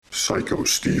Psycho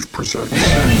Steve presents.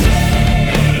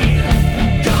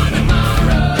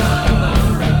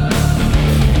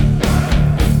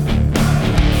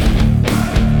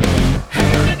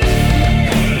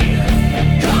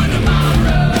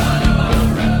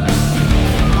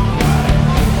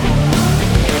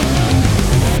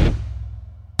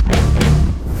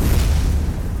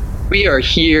 We are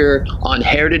here on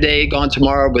Hair Today, Gone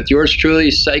Tomorrow with yours truly,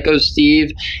 Psycho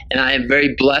Steve, and I am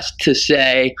very blessed to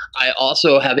say I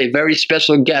also have a very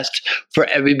special guest for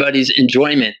everybody's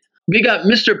enjoyment. We got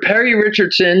Mr. Perry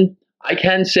Richardson, I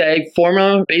can say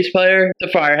former bass player to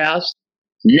Firehouse,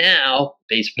 now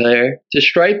bass player to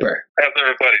Stryper. How's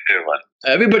everybody doing?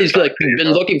 Everybody's like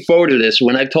been looking forward to this.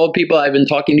 When I've told people I've been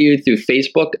talking to you through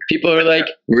Facebook, people are like,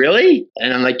 really?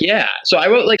 And I'm like, yeah. So I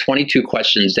wrote like 22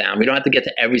 questions down. We don't have to get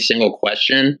to every single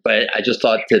question, but I just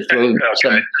thought to throw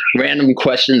some random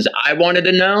questions I wanted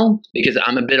to know because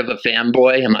I'm a bit of a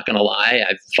fanboy. I'm not going to lie.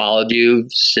 I've followed you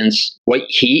since White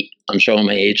Heat. I'm showing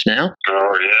my age now.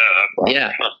 Oh, yeah.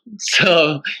 Yeah.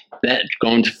 So then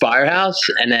going to Firehouse,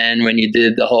 and then when you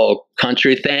did the whole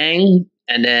country thing,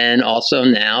 and then also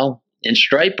now in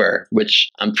Stryper, which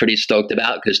I'm pretty stoked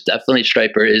about because definitely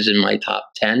Stryper is in my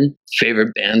top 10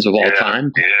 favorite bands of all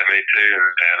time. Yeah, me too,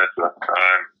 man.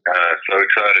 I'm so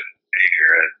excited to be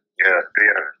here. And,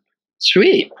 being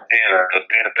Sweet. being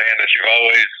a band that you've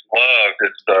always loved,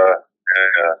 it's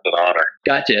an honor.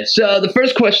 Gotcha. So the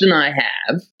first question I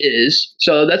have is,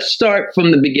 so let's start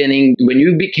from the beginning. When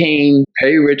you became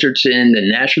Perry Richardson, the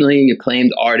nationally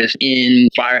acclaimed artist in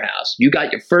Firehouse, you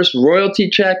got your first royalty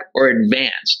check or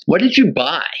advanced. What did you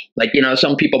buy? Like, you know,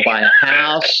 some people buy a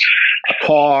house, a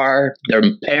car, their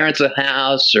parents a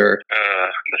house, or...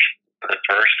 The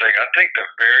first thing, I think the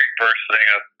very first thing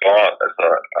I bought is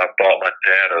I bought my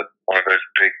dad one of those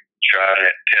big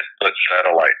giant 10-foot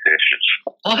satellite dishes.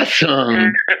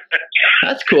 Awesome.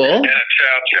 That's cool. And a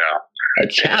chow-chow. A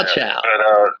chow-chow.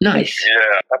 But, nice.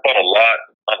 Yeah, I bought a lot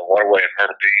on the waterway in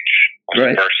Myrtle Beach. Was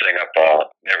Right. The first thing I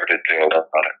bought. Never did build up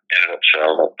on it. Ended up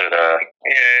selling it. But I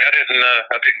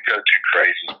didn't go too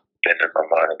crazy spending my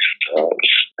money. So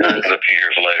it was a few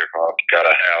years later I got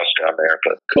a house down there.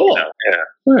 But Cool. yeah.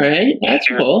 All right. That's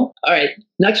cool. All right.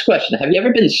 Next question. Have you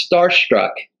ever been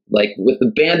starstruck? Like with the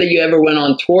band that you ever went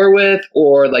on tour with,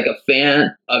 or like a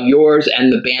fan of yours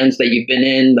and the bands that you've been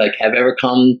in, like have ever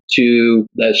come to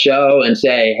the show and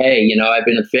say, hey, you know, I've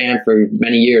been a fan for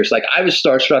many years. Like I was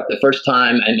starstruck the first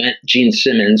time I met Gene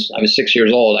Simmons. I was 6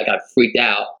 years old. I got freaked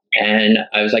out and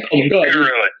I was like, oh my God.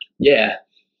 Really? Yeah.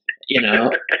 You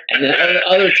know, and the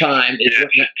other time is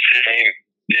Gene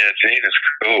is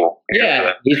cool.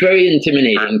 yeah, he's very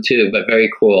intimidating too, but very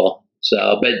cool.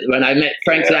 So, but when I met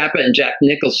Frank Zappa and Jack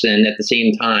Nicholson at the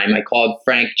same time, I called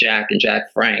Frank Jack and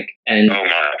Jack Frank. And Oh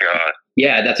my God.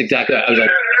 yeah, that's exactly what I was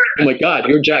like, oh my God,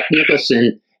 you're Jack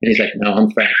Nicholson. And he's like, no, I'm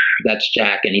Frank. That's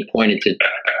Jack. And he pointed to,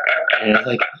 and I was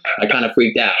like, I kind of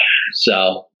freaked out.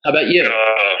 So, how about you?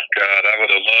 Oh God, I would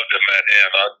have loved to have met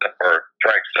him.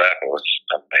 Frank Zappa was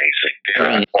amazing.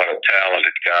 Right. What a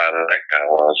talented guy that guy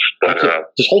was. But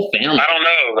This whole family. I don't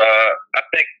know. I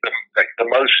think the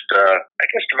most, I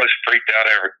guess the most freaked out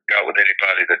I ever got with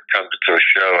anybody that comes to a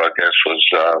show, I guess, was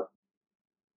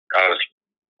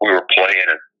we were playing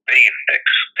in Phoenix,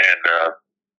 and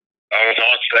I was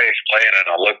on stage playing, and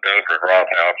I looked over at Rob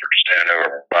Halford standing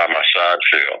over by my side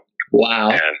field. Wow.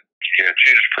 And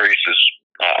Judas Priest is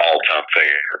my all-time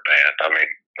favorite band. I mean,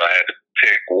 if I had to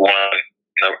pick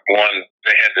one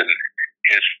band in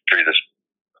history that's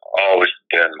always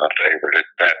been my favorite,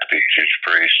 it'd have to be Judas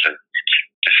Priest. And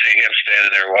to see him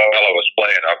standing there while I was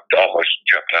playing, I almost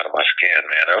jumped out of my skin,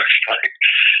 man. I was like,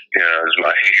 it was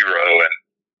my hero, and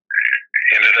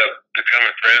ended up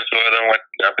becoming friends with him.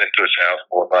 I've been to his house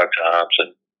 4 or 5 times,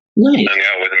 and Nice. hung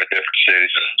out with him in different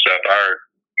cities and stuff. Our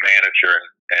manager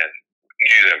and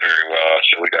knew them very well,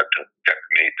 so we got to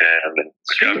meet them and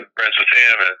become friends with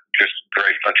him, and just a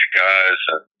great bunch of guys.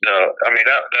 And I mean,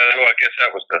 I guess that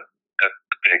was the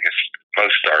biggest,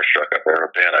 most starstruck I've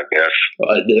ever been, I guess.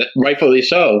 Rightfully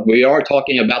so. We are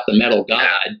talking about the metal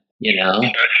god, you know.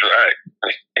 That's right.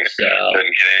 So, Doesn't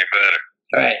get any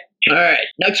better. All right.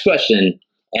 Next question.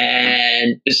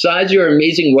 And besides your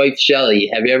amazing wife, Shelley,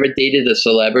 have you ever dated a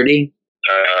celebrity?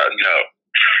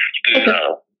 No. Okay.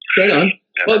 No. Right on.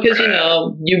 Never Well, because, you have.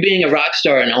 know, you being a rock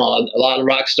star and all, a lot of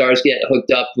rock stars get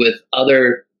hooked up with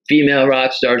other female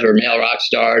rock stars or male rock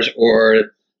stars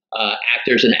or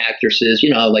actors and actresses.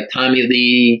 You know, like Tommy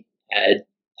Lee had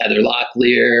Heather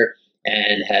Locklear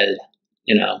and had,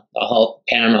 you know, the whole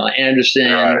Pamela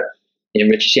Anderson. Right. And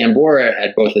Richie Sambora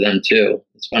had both of them too.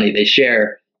 It's funny, they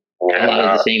share a lot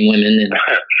of the same women, and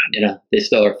you know they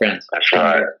still are friends. That's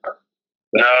right.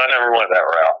 No, I never went that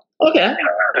route. Okay.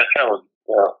 That was,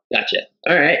 yeah. Gotcha.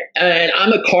 All right. And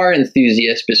I'm a car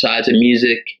enthusiast besides a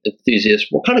music enthusiast.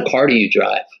 What kind of car do you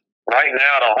drive? Right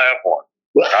now, I don't have one.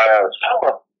 What?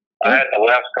 I had the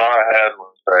last car I had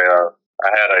was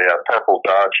a purple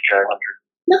Dodge Challenger.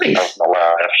 That Nice. was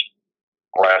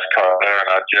my last car there, and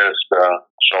I just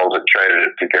sold it, traded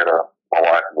it to get my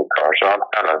wife a new car. So I'm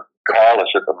kind of carless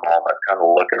at the moment, kind of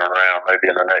looking around. Maybe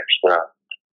in the next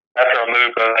after I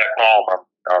move back home,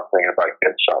 I'm thinking about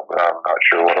getting something, but I'm not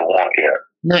sure what I want yet.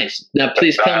 Nice. Now,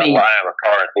 please tell me. I am a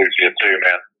car enthusiast too,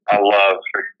 man. I'd love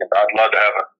to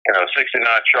have a 69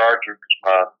 Charger, is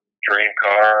my dream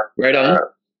car. Right on.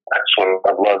 That's what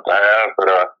I'd love to have, but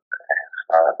it's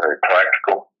not very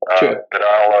practical. Sure. But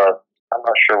I'm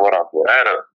not sure what I'll do.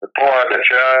 Before I had the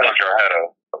Challenger, I had a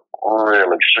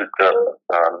really souped up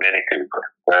Mini Cooper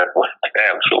that would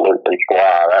absolutely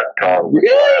fly. That car was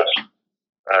Really?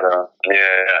 But,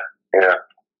 yeah.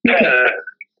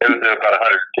 It was about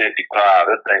 155.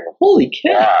 This thing was Holy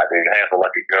cow. fly, dude. Handled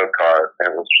like a go-kart.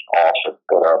 It was awesome.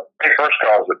 But my first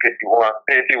car was a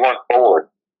 51 Ford.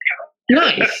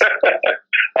 Nice.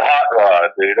 A hot rod,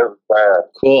 dude. It was bad.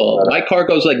 Cool. My car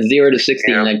goes like 0 to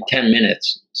 60 in Yeah. like 10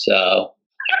 minutes. So.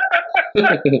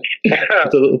 The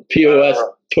POS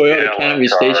Toyota Camry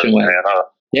station wagon.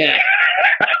 Yeah.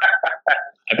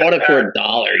 I bought it for $1.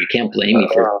 You can't blame me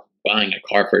for buying a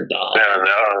car for $1.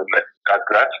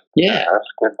 Yeah. That's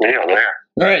a good deal there.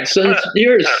 All right. So since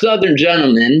you're a Southern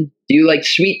gentleman, do you like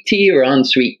sweet tea or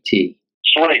unsweet tea?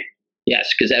 Sweet.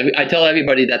 Yes, because I tell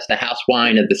everybody that's the house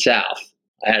wine of the South.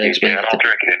 I had to explain Yeah, I it. don't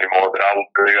drink it anymore, but I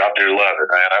do love it,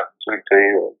 man. I sweet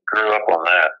tea. Grew up on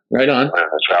that. Right on. I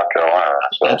live in South Carolina.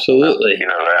 So Absolutely. You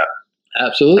know that.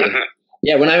 Absolutely.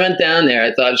 Yeah, when I went down there,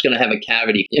 I thought I was going to have a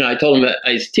cavity. You know, I told them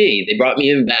iced tea. They brought me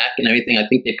in back and everything. I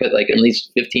think they put like at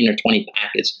least 15 or 20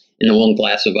 packets in the one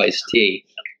glass of iced tea.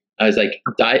 I was like,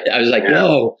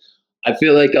 whoa. I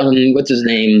feel like, what's his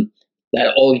name?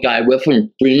 That old guy,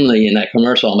 Wilford Brimley, in that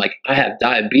commercial. I'm like, I have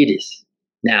diabetes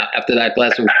now after that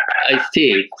glass of iced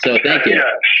tea. So thank you.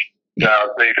 Yeah.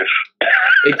 Diabetes.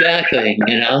 Exactly.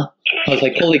 You know, I was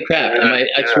like, holy crap. And my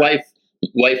ex-wife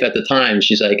at the time,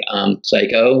 she's like,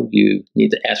 psycho, you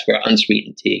need to ask for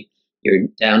unsweetened tea. You're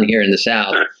down here in the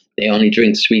South. They only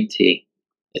drink sweet tea.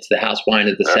 It's the house wine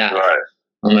of the South. Right.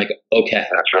 I'm like, okay.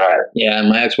 That's right. Yeah,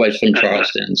 my ex-wife's from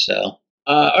Charleston, so.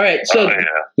 All right, so,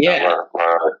 yeah.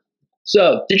 Love it.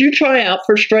 So, did you try out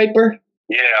for Striper?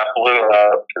 Yeah, I flew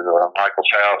up to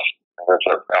Michael's house. That's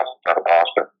outside of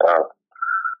Boston.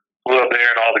 Flew up there,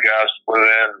 and all the guys flew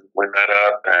in. We met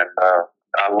up, and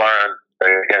I learned.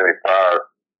 They gave me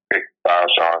five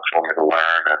songs for me to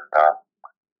learn, and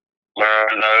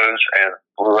learned those, and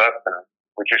flew up, and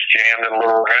we just jammed in a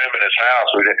little room in his house.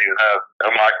 We didn't even have no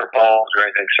microphones or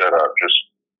anything set up. Just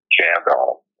jammed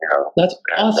on. You know. That's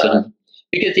awesome.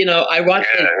 Because, you know, I watched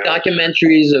Yeah,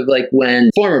 documentaries of like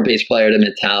when former bass player to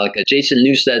Metallica, Jason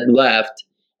Newsted, left,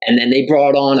 and then they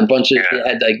brought on a bunch of, they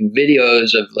had like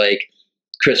videos of like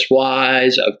Chris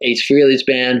Wise of Ace Frehley's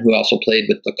band, who also played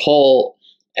with the Cult,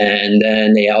 and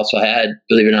then they also had,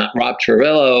 believe it or not, Rob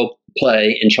Trujillo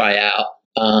play and try out.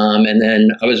 And then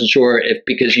I wasn't sure if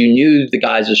because you knew the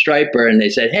guys of Striper, and they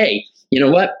said, hey, you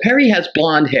know what? Perry has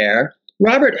blonde hair,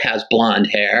 Robert has blonde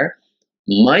hair,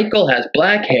 Michael has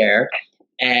black hair,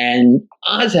 and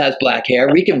Oz has black hair.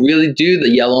 We can really do the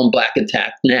Yellow and Black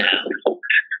Attack now.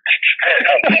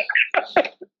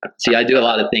 See, I do a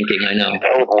lot of thinking, I know.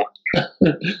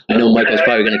 I know Michael's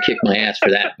probably going to kick my ass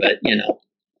for that, but, you know.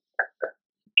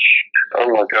 Oh,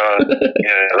 my God.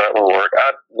 Yeah, that will work.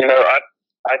 I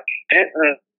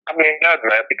didn't, I mean, I'd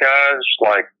met the guys,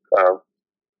 like,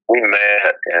 we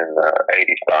met in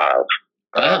 85.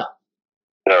 Wow.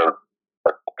 The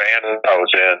band I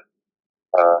was in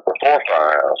before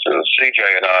Firehouse, it was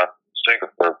CJ and I,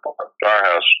 singing for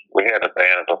Firehouse. We had a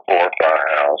band before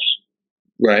Firehouse.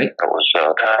 Right. It was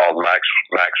called Max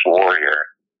Warrior.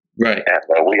 Right.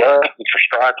 And we opened for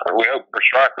Striper. We opened for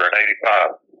Striper in 85.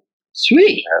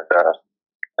 Sweet. And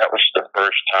that was the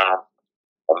first time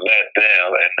I met them.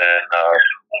 And then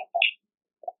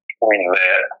we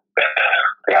met,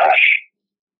 gosh,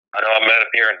 I know I met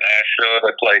them here in Nashville.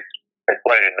 They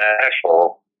played in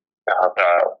Nashville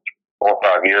about 4 or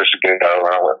 5 years ago, and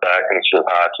I went back and said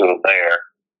hi to them there.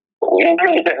 But we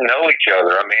really didn't know each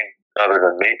other. I mean, other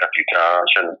than meeting a few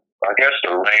times. And I guess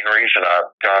the main reason I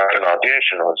got an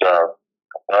audition was a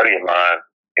buddy of mine.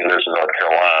 He lives in North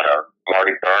Carolina,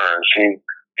 Marty Burns. He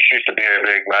used to be a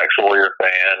big Max Warrior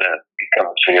fan, and he'd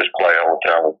come see us play all the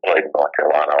time. We played in North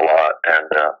Carolina a lot. And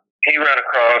he ran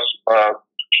across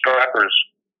Striper's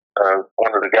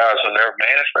one of the guys on their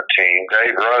management team,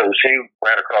 Dave Rose, he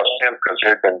ran across him because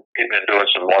he'd been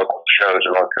doing some local shows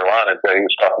in North Carolina. And he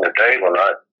was talking to Dave one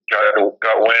night.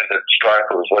 Got wind that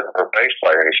Stryker was looking for a bass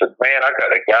player. He said, "Man, I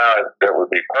got a guy that would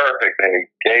be perfect." And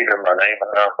he gave him my name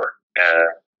and number.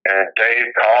 And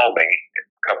Dave called me a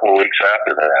couple of weeks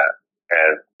after that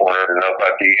and wanted to know if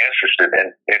I'd be interested.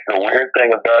 And the weird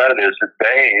thing about it is that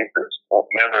Dave, a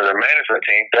member of the management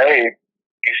team, Dave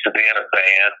used to be in a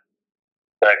band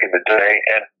back in the day,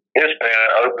 and his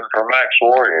band opened for Max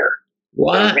Warrior.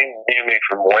 What? So he knew me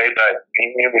from way back.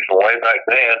 He knew me from way back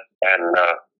then, and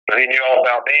but he knew all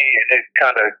about me. And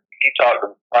he talked to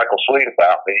Michael Sweet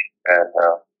about me, and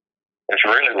it's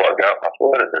really what got my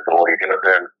foot in the door to get up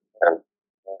there and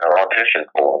audition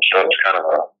for him. So it's kind of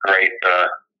a great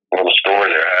little story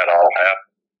there. How it all happened.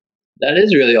 That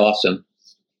is really awesome.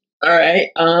 All right.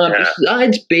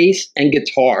 Besides bass and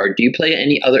guitar, do you play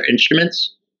any other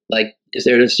instruments? Like, is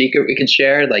there a secret we could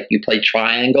share? Like, you play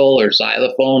triangle or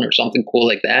xylophone or something cool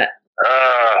like that?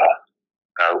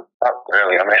 No, not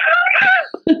really. I mean,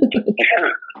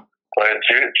 playing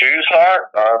Jew's Harp.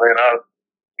 I mean,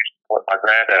 my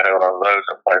granddad had one of those.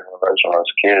 I played one of those when I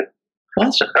was a kid.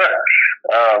 Awesome.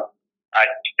 I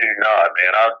do not,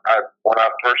 man. I when I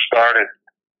first started,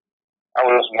 I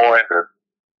was more into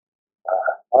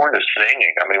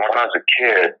singing. I mean, when I was a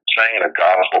kid, singing a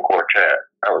gospel quartet.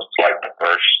 That was like the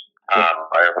first time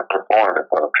I ever performed in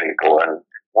front of people. And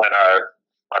when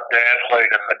my dad played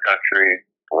in the country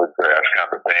bluegrass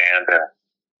kind of band, and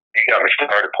he got me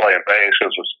started playing bass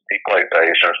because he played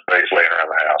bass. There was bass laying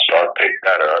around the house, so I picked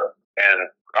that up.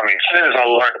 And I mean, as soon as I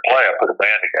learned to play, I put a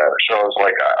band together. So it was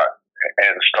like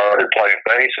and started playing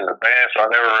bass in the band. So I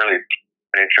never really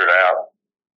ventured out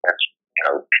and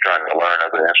trying to learn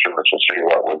other instruments and see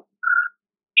what would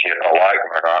I like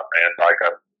them or not. And like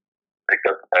I picked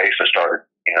up the bass and started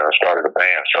a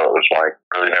band. So it was like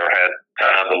really never had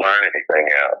time to learn anything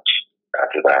else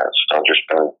after that. So I've just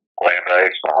been playing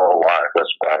bass my whole life.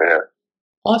 That's about it.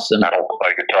 Awesome. I don't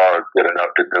play guitar good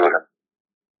enough to do it in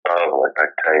public, I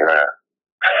can tell you that.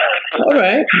 All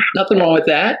right. Nothing wrong with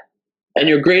that. And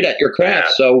you're great at your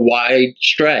craft, so why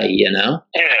stray, Yeah,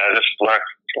 just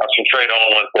concentrate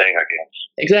on one thing, I guess.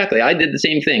 Exactly. I did the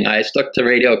same thing. I stuck to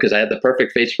radio because I had the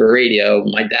perfect face for radio.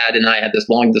 My dad and I had this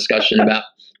long discussion about,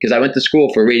 because I went to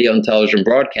school for radio and television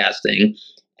broadcasting,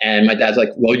 and my dad's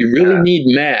like, well, you really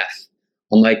need math.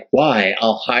 I'm like, why?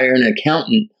 I'll hire an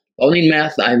accountant. The only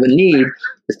math I would need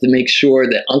is to make sure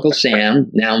that Uncle Sam,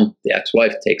 now the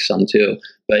ex-wife takes some too,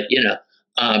 but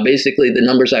basically the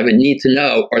numbers I would need to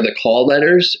know are the call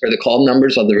letters or the call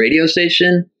numbers of the radio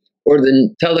station or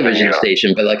the television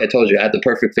station. But like I told you, I had the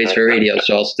perfect face for radio,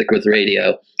 so I'll stick with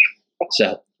radio.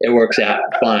 So it works out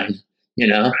fine,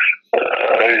 Yeah.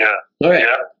 All right.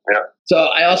 Yeah. So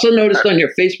I also noticed on your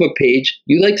Facebook page,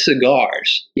 you like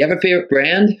cigars. You have a favorite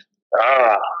brand?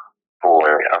 Boy,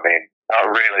 I mean, not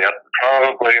really. If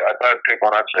I'd pick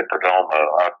one, I'd say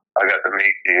Perdomo. I got to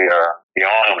meet the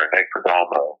owner, Nick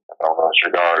Perdomo, of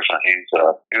Cigars, and he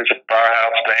was a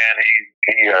firehouse fan.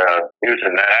 He was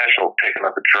in Nashville picking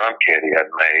up a drum kit he had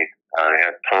made. He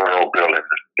had Pearl building the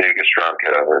biggest drum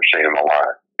kit I've ever seen in my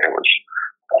life. I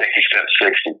think he spent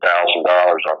 $60,000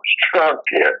 on his drum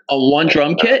kit. On one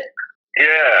drum kit?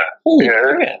 Yeah. Holy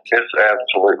crap. It's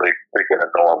absolutely freaking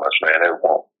enormous, man. It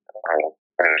won't.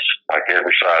 And it's like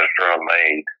every size drum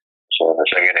made. So the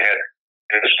thing, it had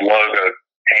his logo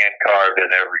hand carved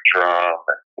in every drum,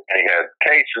 and he had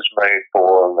cases made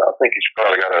for him. I think he's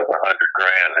probably got over $100,000 in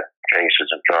cases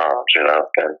and drums,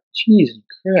 And Jesus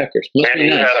crackers, must be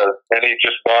nice. He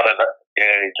just bought an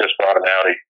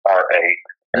Audi R8.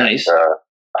 Nice. And,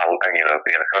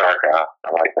 being a car guy, I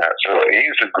like that. So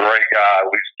he's a great guy.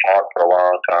 We talked for a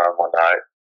long time one night,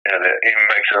 and he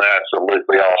makes an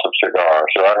absolutely awesome cigar.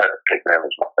 So I had to pick them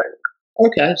as my favorite.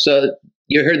 Okay, so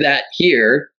you heard that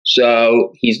here.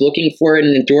 So he's looking for an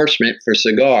endorsement for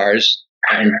cigars,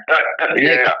 and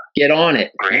get on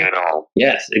it. Bring it on.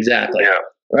 Yes, exactly. Yeah.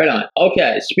 Right on.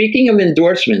 Okay, speaking of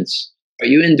endorsements, are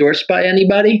you endorsed by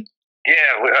anybody?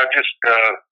 Yeah, I just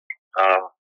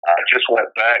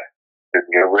went back to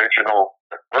the original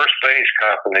first bass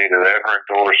company that ever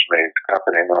endorsed me. It's a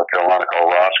company in North Carolina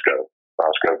called Roscoe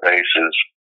Basses,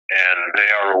 and they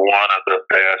are one of the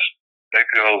best. They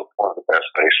build one of the best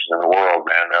basses in the world,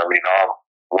 man. I mean, a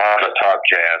lot of top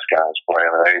jazz guys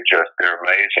playing. They're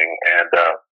amazing. And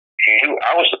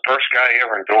I was the first guy he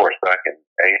ever endorsed back in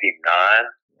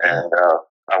 '89, and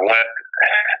I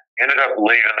ended up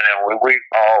leaving them. We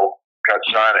all got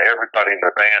signed. Everybody in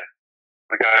the band.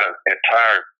 We got an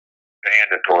entire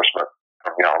band endorsement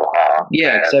from Yamaha.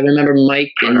 Yeah, because I remember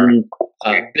Mike and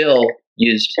Bill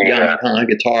used Yeah. Yamaha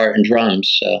guitar and drums.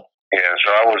 So Yeah,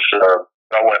 so I went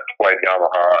and played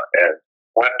Yamaha and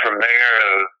went from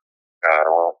there.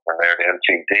 From there to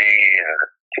MTD and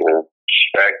to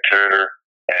Spectre,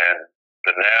 and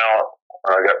but now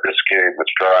I got this gig with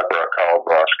Striper. I called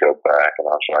Roscoe back, and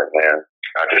I was like, man,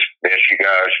 I just miss you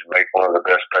guys. You make one of the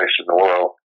best basses in the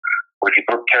world. Would you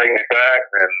take me back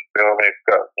and build me a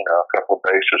couple of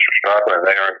basses for Striper? And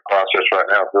they are in the process right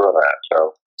now of doing that.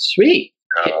 So sweet.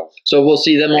 So we'll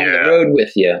see them on the road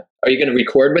with you. Are you going to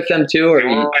record with them too? Or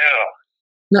yeah.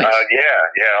 Nice.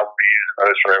 Yeah. I'll be using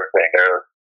those for everything.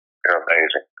 They're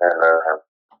amazing. And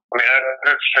I mean,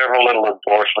 there's several little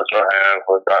endorsements I have.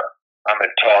 I'm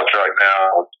in talks right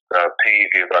now with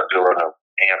Peavey about doing an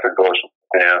amp endorsement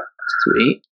with them.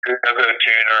 Sweet. Another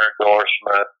tuner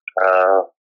endorsement.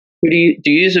 Who do you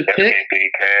use a pick? FKB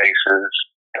cases.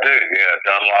 I do, yeah.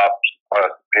 Dunlop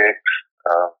picks.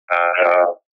 I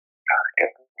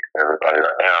can't think of everybody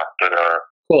right now, but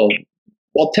cool.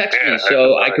 Well, text me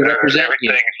so I can represent you.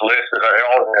 Everything's listed.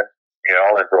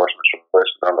 All endorsements are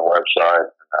listed on the website.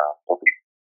 We'll be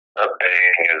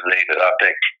updating as needed.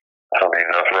 I don't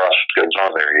even know if Ross goes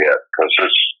on there yet because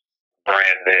it's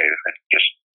brand new. It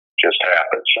just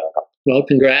happened. So. Well,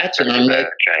 congrats, and I'm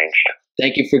changed.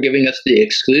 Thank you for giving us the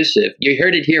exclusive. You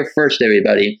heard it here first,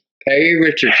 everybody. Perry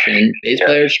Richardson, bass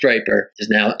player of Striper, is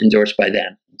now endorsed by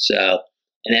them. So,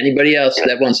 and anybody else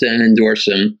that wants to endorse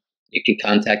him, you can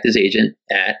contact his agent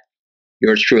at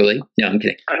yours truly. No, I'm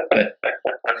kidding. But,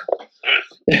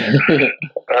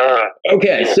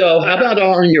 okay, so how about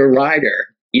on your rider?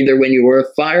 Either when you were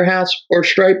a Firehouse or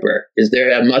Striper, is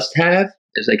there a must-have?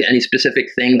 Is like any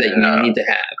specific thing that you need to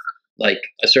have, like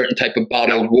a certain type of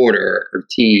bottled water or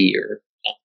tea or?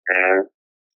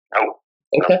 Nope.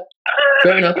 Okay,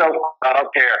 fair enough. No, I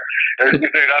don't care. Dude, I've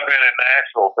been in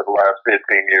Nashville for the last 15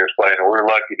 years playing, and you're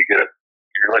lucky to get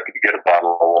a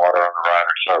bottle of water on the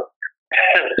rider. So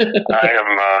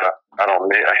I don't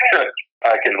need.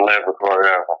 I can live with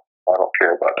whatever. I don't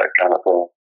care about that kind of thing.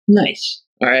 Nice.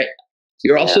 All right.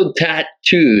 You're also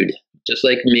tattooed, just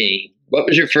like me. What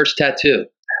was your first tattoo?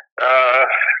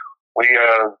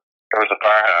 It was a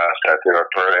Firehouse tattoo.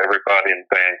 For everybody in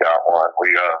the band got one.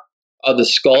 The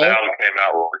skull? The album came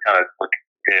out with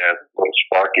little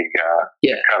Sparky guy.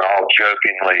 Yeah. Kind of all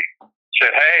jokingly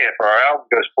said, hey, if our album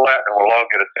goes platinum, we'll all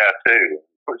get a tattoo.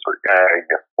 We was like,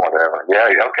 whatever. Yeah,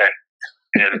 okay.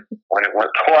 And when it went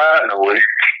platinum, we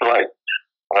were like,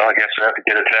 well, I guess we have to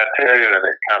get a tattoo. And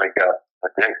it kind of got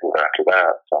addicted after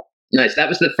that. So. Nice. That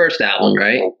was the first album,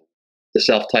 right? The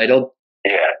self-titled?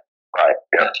 Yeah, right.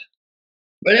 Yeah. Gotcha.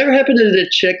 Whatever happened to the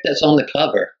chick that's on the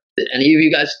cover? Did any of you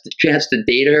guys chance to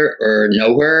date her or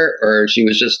know her, or she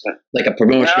was just like a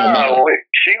promotional model?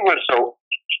 She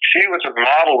was a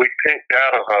model we picked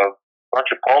out of a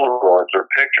bunch of Polaroids or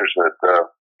pictures that the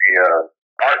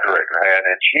art director had,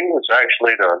 and she was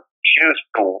actually I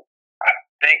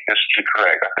think this is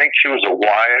correct. I think she was a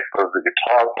wife of the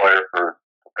guitar player for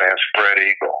the band Spread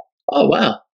Eagle. Oh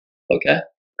wow! Okay.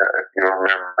 If you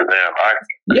remember them, I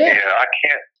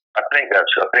think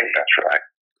that's right.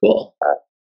 Cool.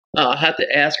 I'll have to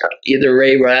ask either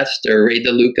Ray Rest or Ray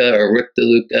DeLuca or Rick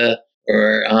DeLuca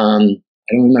or I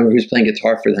don't remember who's playing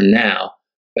guitar for them now,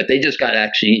 but they just got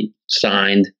actually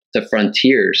signed to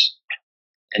Frontiers,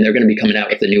 and they're going to be coming out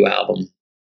with a new album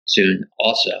soon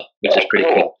also, which is pretty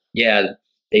cool. Yeah,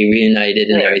 they reunited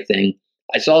and everything.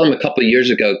 I saw them a couple of years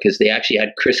ago because they actually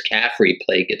had Chris Caffrey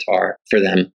play guitar for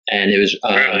them, and it was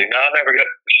really. No, I never got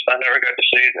to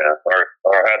see them, or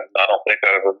I don't think I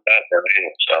ever met them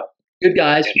either. So good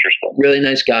guys, really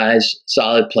nice guys,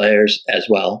 solid players as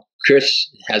well. Chris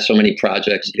has so many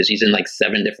projects because he's in like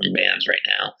 7 different bands right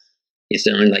now. He's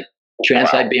doing like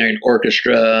Trans-Siberian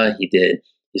Orchestra. He did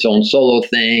his own solo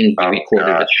thing. He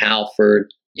recorded with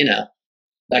Halford,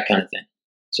 that kind of thing.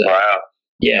 So,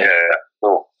 yeah.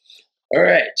 Cool. All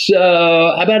right. So,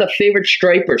 how about a favorite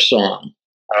Striper song?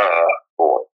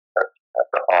 Boy,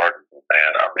 that's a hard one,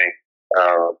 man. I mean,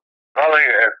 probably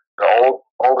the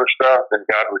older stuff than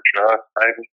God We Trust,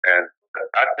 maybe. And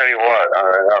I tell you what,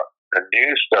 the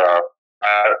new stuff,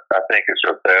 I think is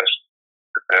the best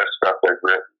stuff they've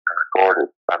written and recorded.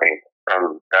 I mean,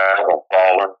 from Guys on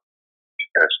Fallen,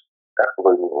 that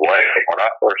blew me away. When I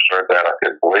first heard that, I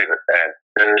couldn't believe it. And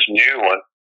this new one,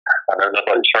 I know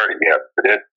nobody's heard it yet, but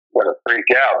it's going to freak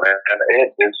out, man. And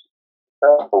it is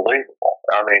unbelievable.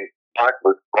 I mean, Mike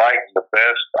was writing the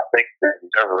best I think that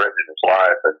he's ever written in his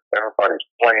life, and everybody's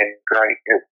playing great.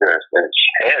 It's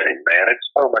heavy, man. It's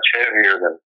so much heavier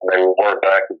than they were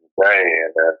back in the day.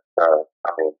 And I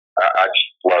mean, I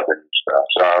just love the new stuff.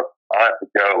 So I have to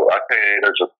go. I tell you,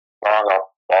 there's a song off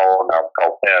Fallen album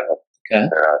called Heaven. Okay.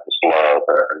 I just love.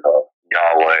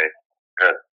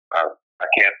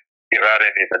 got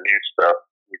any of the new stuff,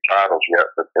 new titles yet,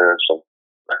 but there's some.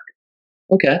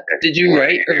 Okay. Did you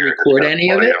write or record any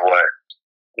of it?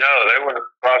 No, they were in the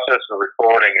process of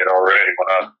recording it already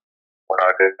when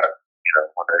I did that.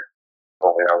 When they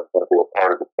told me I was going to be a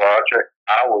part of the project,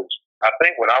 I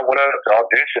think when I went up to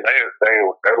audition, they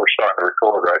were starting to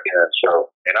record right then.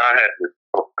 So, and I had to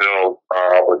fulfill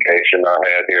our obligation I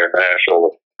had here in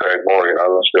Nashville with Craig Morgan. I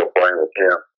was still playing with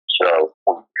him, so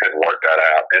we couldn't work that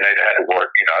out. And they had to work.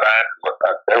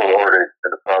 They were already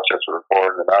in the process of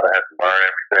recording, and I'd have to learn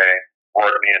everything,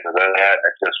 work me into that. And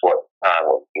it's just what time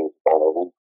was.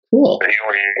 Cool. But you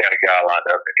already got a guy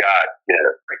lined up. The guy did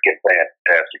a freaking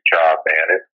fantastic job,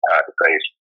 man.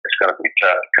 It's going to be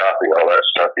tough to copy all that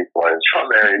stuff he plays on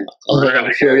there.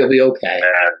 I'm sure you'll be okay.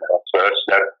 And so it's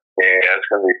going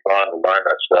to be fun to learn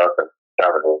that stuff and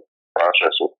kind of the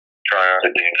process of trying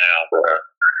to do now. But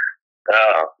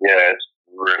it's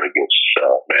really good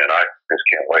stuff, man. I just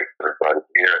can't wait for everybody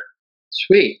to hear it.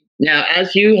 Sweet. Now,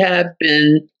 as you have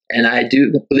been, and I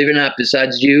do, believe it or not,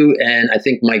 besides you and I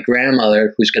think my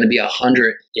grandmother, who's going to be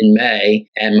 100 in May,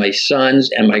 and my sons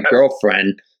and my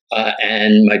girlfriend,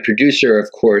 and my producer,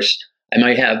 of course, I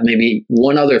might have maybe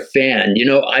one other fan.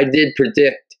 I did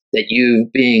predict that you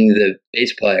being the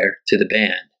bass player to the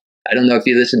band. I don't know if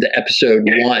you listened to episode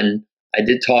 1. I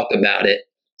did talk about it,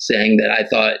 saying that I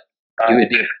thought you would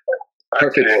be a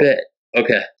perfect fit.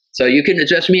 Okay. So you can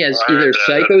address me as either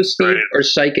Psycho Steve or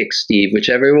Psychic Steve,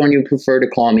 whichever one you prefer to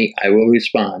call me. I will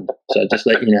respond. So just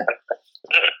let you know.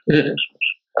 That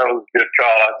was a good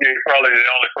call. You're probably the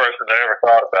only person that ever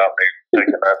thought about me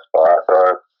taking that spot. So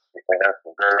that's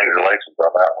congratulations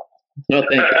on that one. No,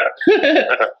 thank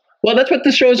you. Well, that's what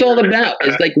the show's all about.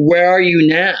 Is like, where are you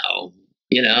now?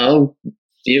 We know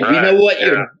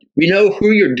we know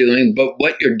who you're doing, but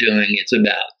what you're doing, it's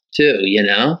about too.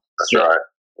 That's right.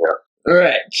 Yeah. All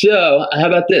right. So, how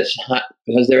about this?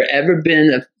 Has there ever been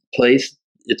a place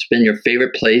it's been your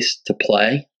favorite place to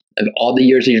play of all the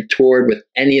years that you've toured with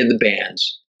any of the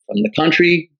bands, from the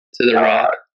country to the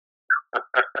rock?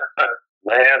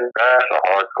 Man, that's a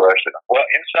hard question. Well,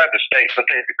 inside the States, I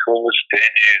think the coolest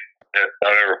venue that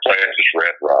I've ever played is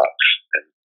Red Rocks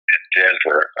in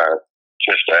Denver.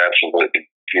 Just absolutely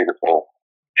beautiful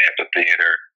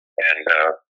amphitheater, and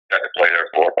got to play there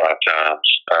 4 or 5 times.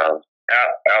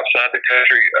 Outside the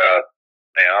country, I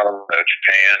don't know,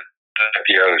 Japan.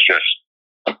 Tokyo is just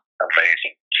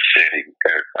amazing city.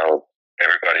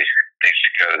 Everybody needs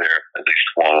to go there at least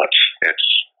once. It's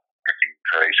freaking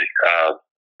crazy.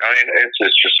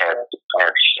 It's just hard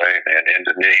to say, man.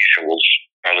 Indonesia was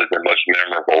probably the most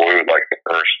memorable. We were like the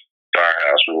first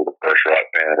Firehouse. We were the first rock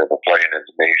band ever play in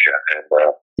Indonesia. And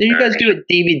did you guys do a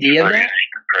DVD of that?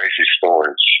 Crazy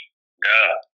stories.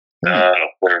 No,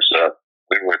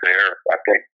 we were there. I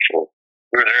think we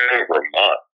were there over a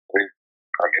month.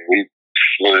 We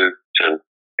flew to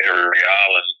every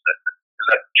island,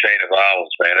 that chain of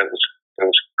islands, man. It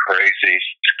was crazy,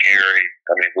 scary.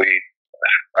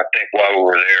 I think while we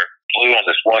were there, flew on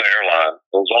this one airline.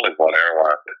 There was only one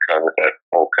airline that covered that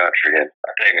whole country, and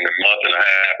I think in a month and a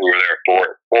half we were there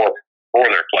four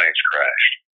their planes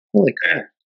crashed. Holy crap! And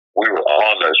we were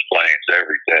on those planes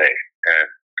every day, and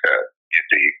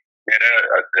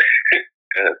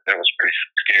that was pretty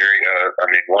scary.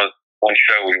 One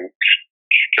show we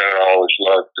showed all his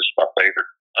love. This is my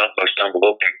favorite, most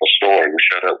unbelievable story. We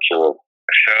showed up to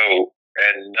a show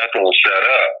and nothing was set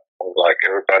up. Like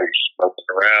everybody's smoking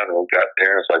around, and we got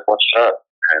there. And it's like, "What's up?"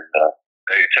 And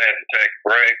they had to take a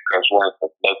break because one of the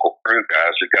local crew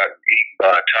guys had gotten eaten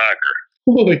by a tiger.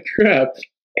 Holy crap!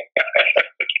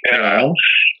 Wow.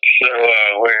 So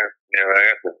we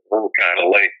were kind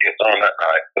of late getting on that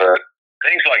night, but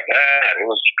things like that, it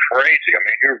was crazy.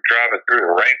 You were driving through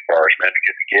the rainforest, man, to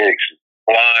get the gigs, and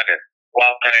flying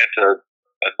into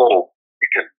a little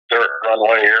dirt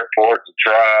runway airport and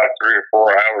drive 3 or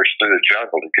 4 hours through the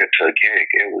jungle to get to a gig.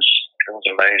 It was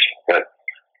amazing, but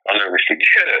I'll never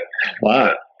forget it. Wow.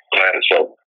 But glad it's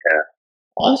over. Yeah.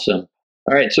 Awesome.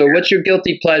 All right. So what's your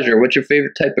guilty pleasure? What's your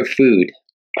favorite type of food?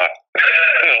 My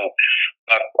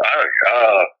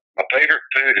favorite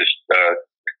food is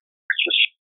just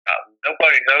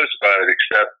nobody knows about it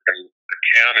except in the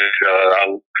county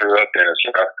I grew up in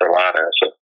South Carolina.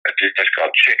 It's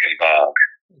called chicken bog.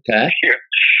 Okay.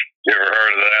 You ever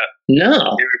heard of that? No.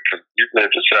 You've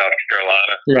lived in South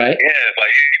Carolina. Right. Yeah, it's like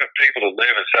even people that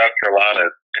live in South Carolina,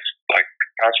 it's like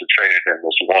concentrated in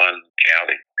this one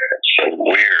county. It's so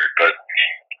weird, but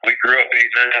we grew up eating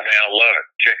that, and I love it.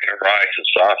 Chicken and rice and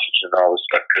sausage and all this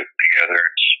stuff cooked together.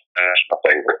 That's my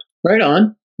favorite. Right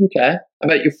on. Okay. How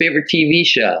about your favorite TV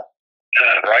show?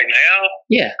 Right now?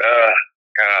 Yeah. God.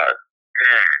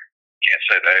 can't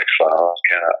say the X-Files.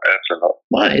 That's enough.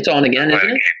 Why? It's on again, isn't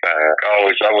it? Came back. I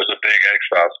was a big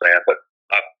X-Files fan, but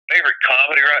my favorite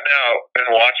comedy right now I've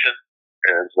been watching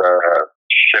is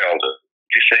Sheldon.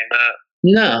 Have you seen that?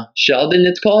 No. Sheldon,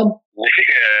 it's called?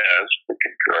 Yeah, it's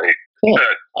freaking great. Cool.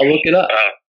 I'll look it up.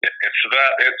 It's from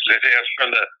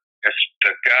the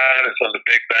guy that's on the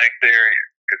Big Bang Theory.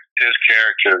 It's his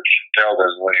character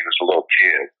Sheldon when he was a little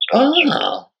kid. So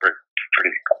Oh.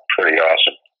 pretty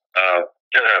awesome.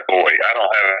 Boy,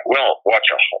 we don't watch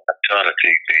a ton of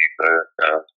TV, but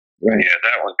Right. yeah,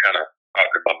 that one kind of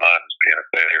popped in my mind as being a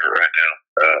favorite right now.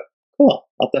 Cool.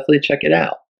 I'll definitely check it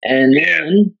out. And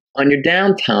then on your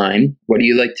downtime, what do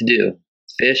you like to do?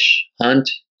 Fish, hunt,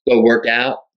 go work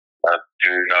out? I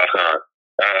do not hunt.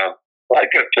 I like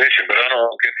go fishing, but I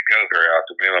don't get to go very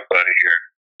often. Me and my buddy here in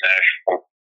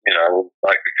Nashville,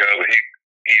 like to go, but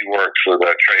he works with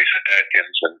Tracy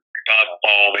Atkins, and if I'm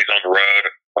home, he's on the road.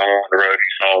 If I'm on the road,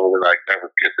 he's home, and I never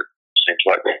get to. Seems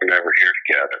like we're never here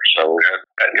together. So we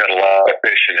got a lot of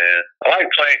fishing in. I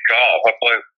like playing golf. I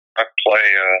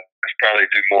probably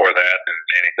do more of that than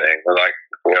anything. But like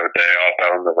if we have a day off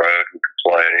out on the road, we can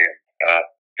play.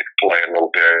 Get to play a little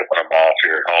bit when I'm off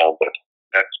here at home. But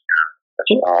that's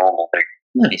all. I think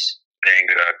Nice. thing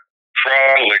that I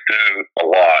probably do a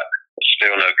lot. I'm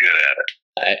still no good at it.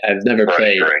 I've never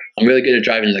played. I'm really good at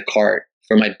driving the cart.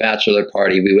 For my bachelor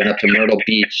party, we went up to Myrtle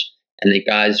Beach, and the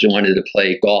guys wanted to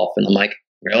play golf. And I'm like,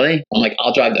 really? I'm like,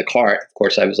 I'll drive the cart. Of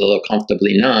course, I was a little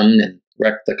comfortably numb and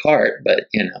wrecked the cart, but,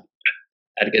 I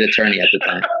had a good attorney at the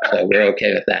time. So we're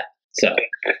okay with that. So,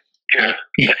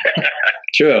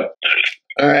 true.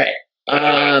 All right.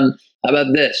 How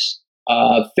about this?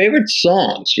 Favorite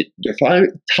songs, your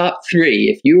top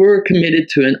 3. If you were committed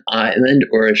to an island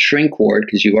or a shrink ward,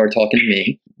 because you are talking to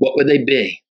me, what would they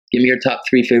be? Give me your top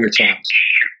 3 favorite songs.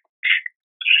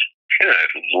 Good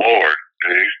Lord,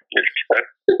 dude.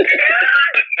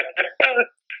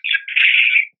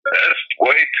 That's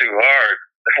way too hard.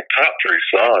 Top 3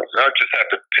 songs. I just have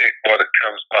to pick what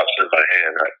pops in my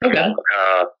head. Right? Okay.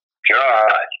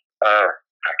 God, I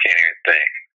can't even think.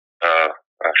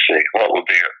 Let's see. What would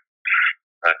be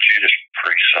a Judas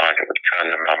Priest song that would come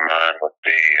to my mind would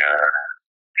be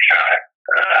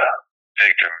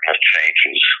Victim of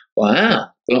Changes. Wow.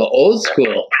 Well, old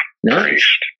school. Nice.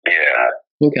 Priest.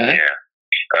 Yeah. Okay. Yeah.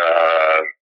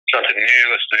 Something new.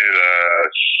 Let's do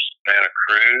Santa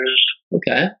Cruz.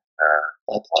 Okay.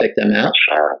 I'll have to check them out.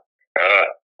 Song.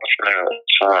 What's the name of that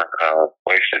song?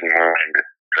 Wasted Morning. Is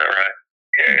that right?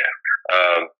 Yeah.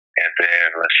 And then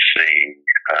let's see.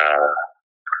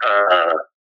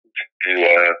 Do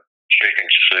Chicken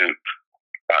Soup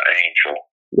by Angel.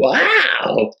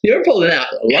 Wow. You're pulling out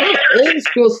a lot of old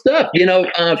school stuff.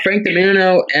 Frank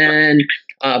DiMano and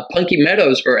Punky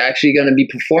Meadows are actually going to be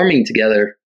performing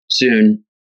together soon.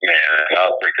 Man,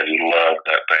 I freaking love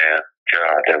that band.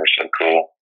 God, they were so cool.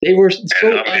 They were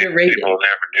so underrated. People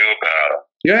never knew about them.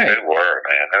 You're right. They were,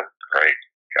 man. That was great.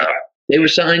 God. They were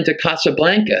signed to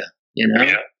Casablanca,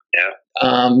 Yeah.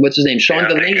 What's his name? Sean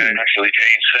Delaney. Actually,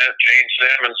 Gene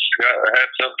Simmons had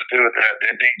something to do with that,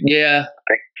 didn't he? Yeah. I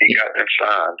think he got them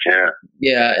signed, yeah.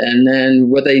 Yeah, and then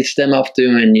what they stem off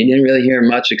doing, you didn't really hear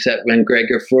much except when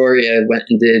Gregor Floria went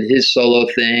and did his solo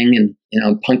thing,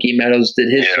 and Punky Meadows did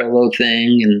his solo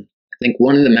thing, and I think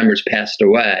one of the members passed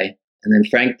away. And then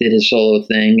Frank did his solo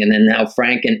thing, and then now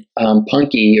Frank and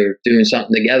Punky are doing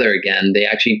something together again. They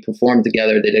actually performed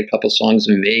together. They did a couple songs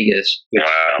in Vegas,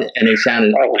 and they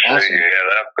sounded awesome.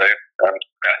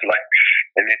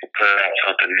 They need to put out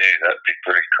something new. That'd be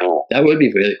pretty cool. That would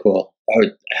be really cool.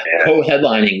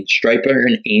 Co-headlining Stryper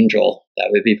and Angel. That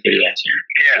would be pretty awesome.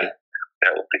 Yeah,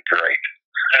 that would be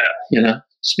great.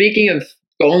 Speaking of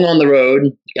going on the road,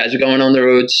 you guys are going on the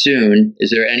road soon. Is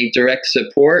there any direct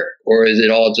support, or is it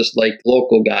all just like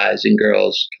local guys and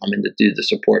girls coming to do the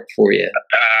support for you?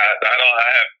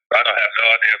 I don't have no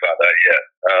idea about that yet.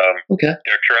 Okay.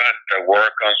 They're trying to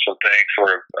work on some things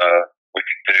where we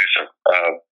could do some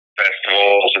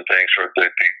festivals and things where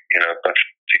there'd be a bunch of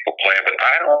people playing. But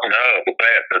I don't know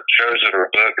the shows that are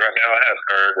booked right now. I haven't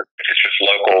heard if it's just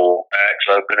local acts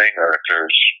opening or if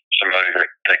there's somebody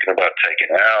they're thinking about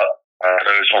taking out. I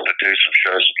know he's wanting to do some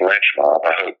shows with Lynch Mob.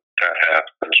 I hope that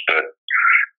happens, but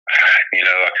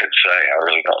I couldn't say. I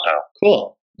really don't know.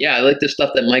 Cool. Yeah, I like the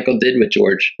stuff that Michael did with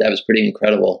George. That was pretty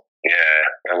incredible.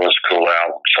 Yeah, it was a cool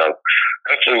album. So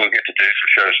hopefully we'll get to do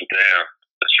some shows with them.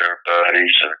 It's our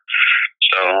buddies, and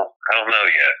so I don't know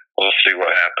yet. We'll see what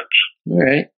happens. All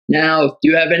right. Now, do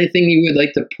you have anything you would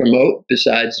like to promote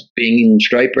besides being in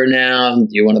Stryper now? Do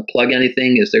you want to plug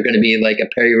anything? Is there going to be like a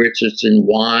Perry Richardson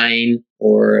wine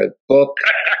or a book?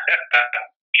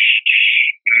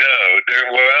 No,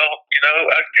 well,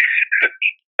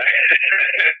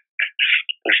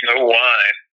 There's no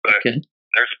wine, but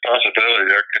there's a possibility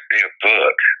there could be a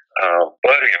book. A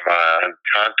buddy of mine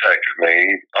contacted me.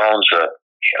 He owns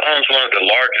one of the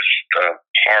largest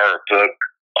horror book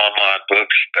online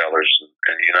booksellers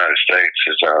in the United States.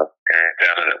 Is down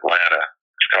in Atlanta.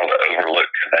 It's called the Overlook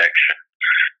Connection.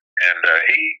 And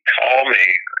he called me,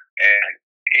 and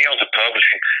he owns a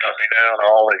publishing company now, and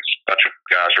all these bunch of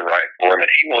guys are writing for him, and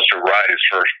he wants to write his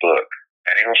first book,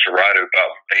 and he wants to write it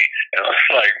about me. And I was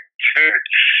like, dude,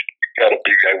 you got to be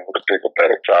able to pick a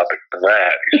better topic than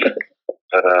that. He said,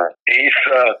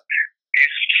 but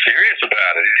he's serious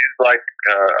about it. He's like,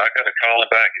 I got to call him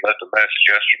back. He left a message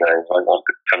yesterday. I want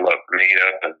to come up, meet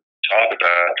up, and talk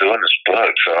about doing this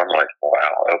book. So I'm like,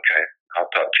 wow, okay,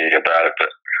 I'll talk to you about it. But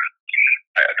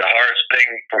the hardest thing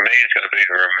for me is going to be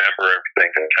to remember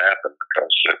everything that's happened,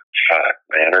 because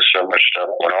man, there's so much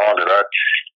stuff going on that I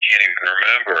can't even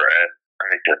remember, and I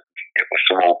need to get with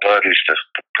some old buddies to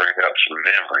bring up some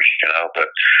memories, but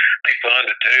it'd be fun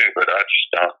to do, but I just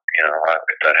don't,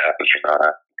 if that happens or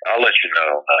not, I'll let you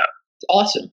know on that.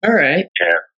 Awesome. All right.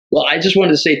 Yeah. Well, I just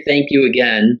wanted to say thank you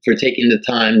again for taking the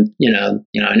time. I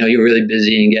know you're really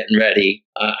busy and getting ready.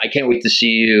 I can't wait to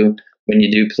see you when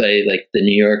you do play like the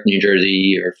New York, New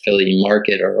Jersey, or Philly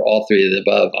market, or all three of the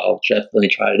above. I'll definitely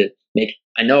try to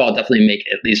I'll definitely make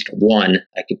at least one.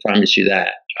 I can promise you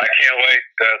that. I can't wait,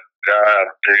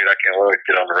 dude. I can't wait to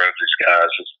get on the road with these guys.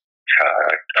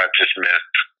 I just miss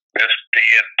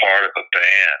being part of a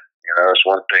band. It's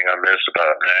one thing I miss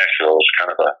about Nashville. It's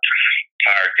kind of a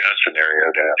hired gun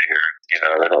scenario down here. They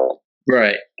don't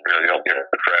really don't give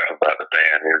a crap about the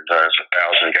band. There's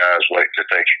 1,000 guys waiting to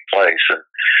take your place, and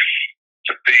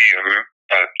to be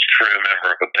a true member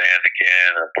of a band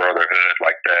again, a brotherhood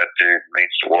like that, dude,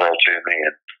 means the world to me.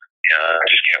 And I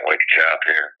just can't wait to get out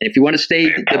there. If you want to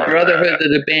stay the brotherhood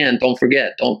of the band, don't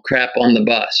forget, don't crap on the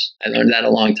bus. I learned that a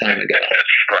long time ago. That's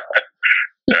right.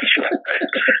 That's right.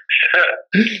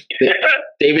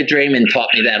 David Draymond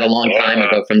taught me that a long time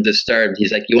ago from Disturbed.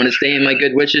 He's like, you want to stay in my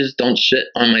good wishes? Don't shit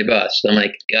on my bus. I'm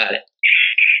like, got it.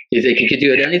 He's like, you could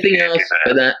do it anything else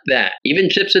but that. Even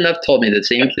Chips Enough told me the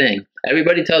same thing.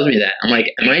 Everybody tells me that. I'm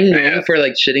like, am I known for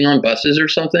like shitting on buses or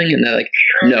something? And they're like,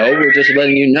 no, we're just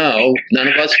letting you know. None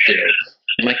of us do.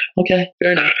 I'm like, okay,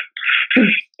 fair enough.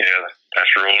 Yeah,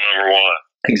 that's rule number one.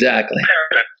 Exactly.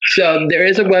 So there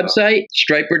is a website,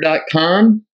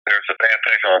 Stryper.com. There's a fan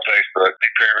page on Facebook.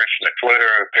 Perry Richardson on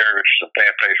Twitter, Perry Richardson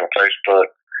fan page on Facebook.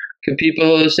 Can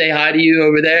people say hi to you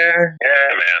over there? Yeah,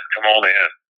 man. Come on in.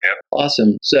 Yep.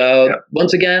 Awesome. So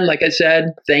once again, like I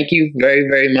said, thank you very,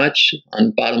 very much on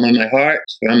the bottom of my heart.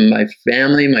 From my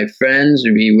family, my friends,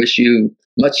 we wish you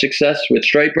much success with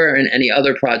Stryper and any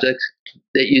other projects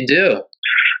that you do.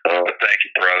 Oh, thank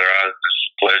you, brother. It's a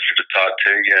pleasure to talk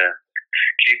to you. And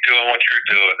keep doing what you're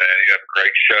doing, man. You have a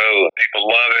great show. People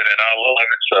love it, and I love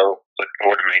it. So look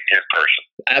forward to meeting you in person.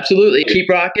 Absolutely. Keep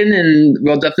rocking, and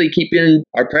we'll definitely keep you in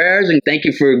our prayers. And thank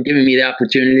you for giving me the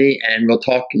opportunity. And we'll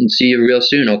talk and see you real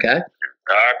soon, okay? All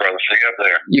right, brother. See you up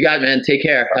there. You got it, man. Take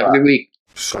care. Bye-bye. Have a good week.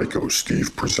 Psycho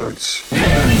Steve presents.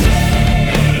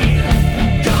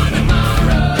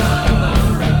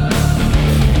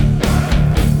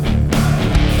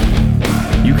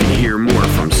 You can hear more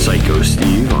from Psycho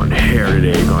Steve on Hair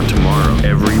Today, Gone Tomorrow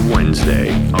every Wednesday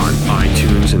on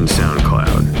iTunes and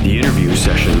SoundCloud. The interview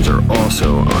sessions are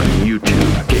also on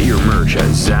YouTube. Get your merch at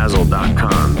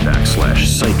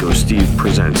Zazzle.com/Psycho Steve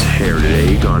presents Hair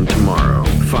Today, Gone Tomorrow.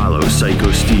 Follow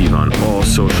Psycho Steve on all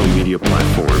social media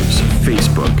platforms.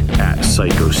 Facebook at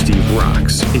Psycho Steve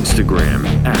Rocks. Instagram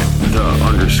at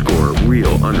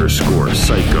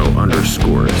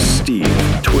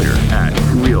 @the_real_psycho_Steve. Twitter at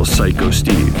Real Psycho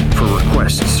Steve. For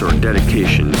requests or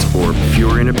dedications, or if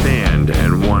you're in a band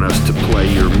and want us to play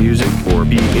your music or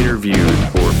be interviewed,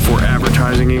 or for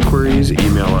advertising inquiries,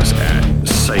 email us at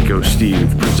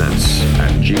psychosteve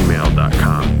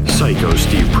presents@gmail.com. Psycho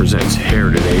Steve Presents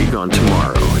Hair Today, Gone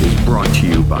Tomorrow is brought to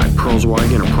you by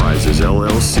Pearlswag Enterprises,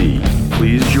 LLC.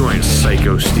 Please join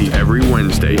Psycho Steve every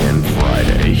Wednesday and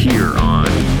Friday here on